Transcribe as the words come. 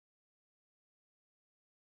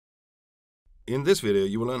In this video,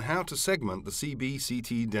 you will learn how to segment the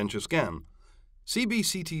CBCT denture scan,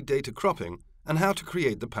 CBCT data cropping, and how to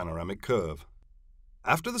create the panoramic curve.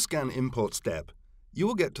 After the scan import step, you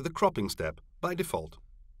will get to the cropping step by default.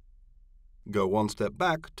 Go one step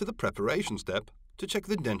back to the preparation step to check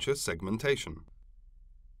the denture segmentation.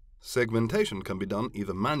 Segmentation can be done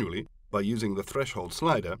either manually by using the threshold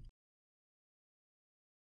slider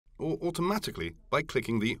or automatically by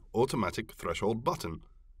clicking the Automatic Threshold button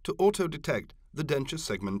to auto-detect the denture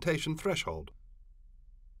segmentation threshold.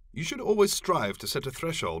 You should always strive to set a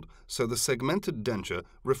threshold so the segmented denture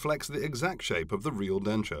reflects the exact shape of the real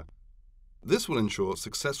denture. This will ensure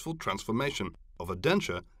successful transformation of a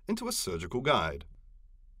denture into a surgical guide.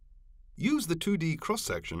 Use the 2D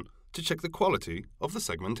cross-section to check the quality of the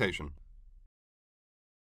segmentation.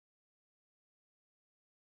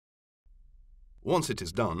 Once it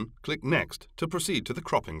is done, click Next to proceed to the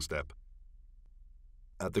cropping step.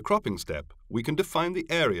 At the cropping step, we can define the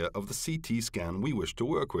area of the CT scan we wish to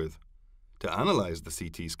work with. To analyze the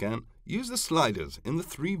CT scan, use the sliders in the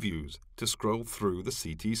 3 views to scroll through the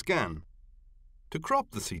CT scan. To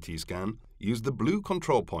crop the CT scan, use the blue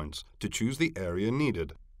control points to choose the area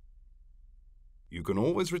needed. You can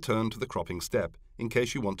always return to the cropping step in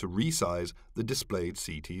case you want to resize the displayed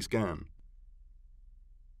CT scan.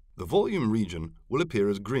 The volume region will appear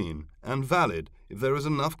as green and valid if there is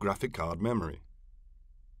enough graphic card memory.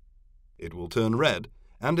 It will turn red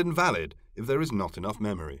and invalid if there is not enough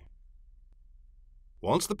memory.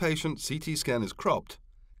 Once the patient CT scan is cropped,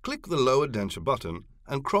 click the lower denture button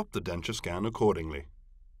and crop the denture scan accordingly.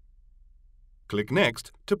 Click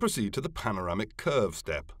Next to proceed to the Panoramic Curve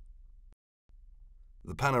step.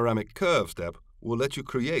 The Panoramic Curve step will let you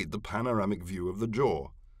create the panoramic view of the jaw.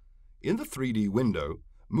 In the 3D window,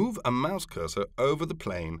 move a mouse cursor over the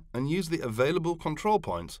plane and use the available control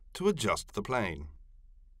points to adjust the plane.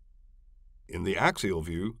 In the axial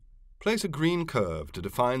view, place a green curve to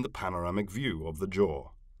define the panoramic view of the jaw.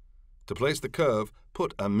 To place the curve,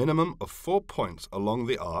 put a minimum of 4 points along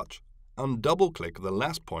the arch and double-click the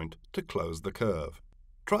last point to close the curve.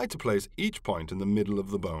 Try to place each point in the middle of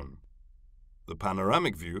the bone. The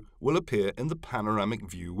panoramic view will appear in the panoramic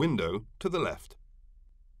view window to the left.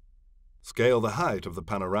 Scale the height of the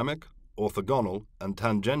panoramic, orthogonal, and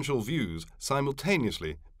tangential views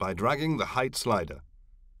simultaneously by dragging the height slider.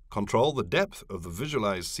 Control the depth of the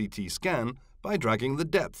visualized CT scan by dragging the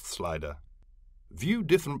depth slider. View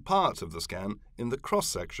different parts of the scan in the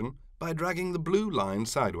cross-section by dragging the blue line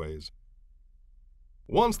sideways.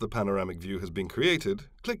 Once the panoramic view has been created,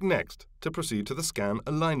 click Next to proceed to the scan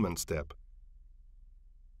alignment step.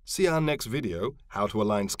 See our next video, How to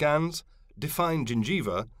Align Scans, Define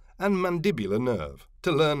Gingiva, and Mandibular Nerve,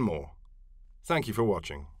 to learn more. Thank you for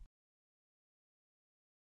watching.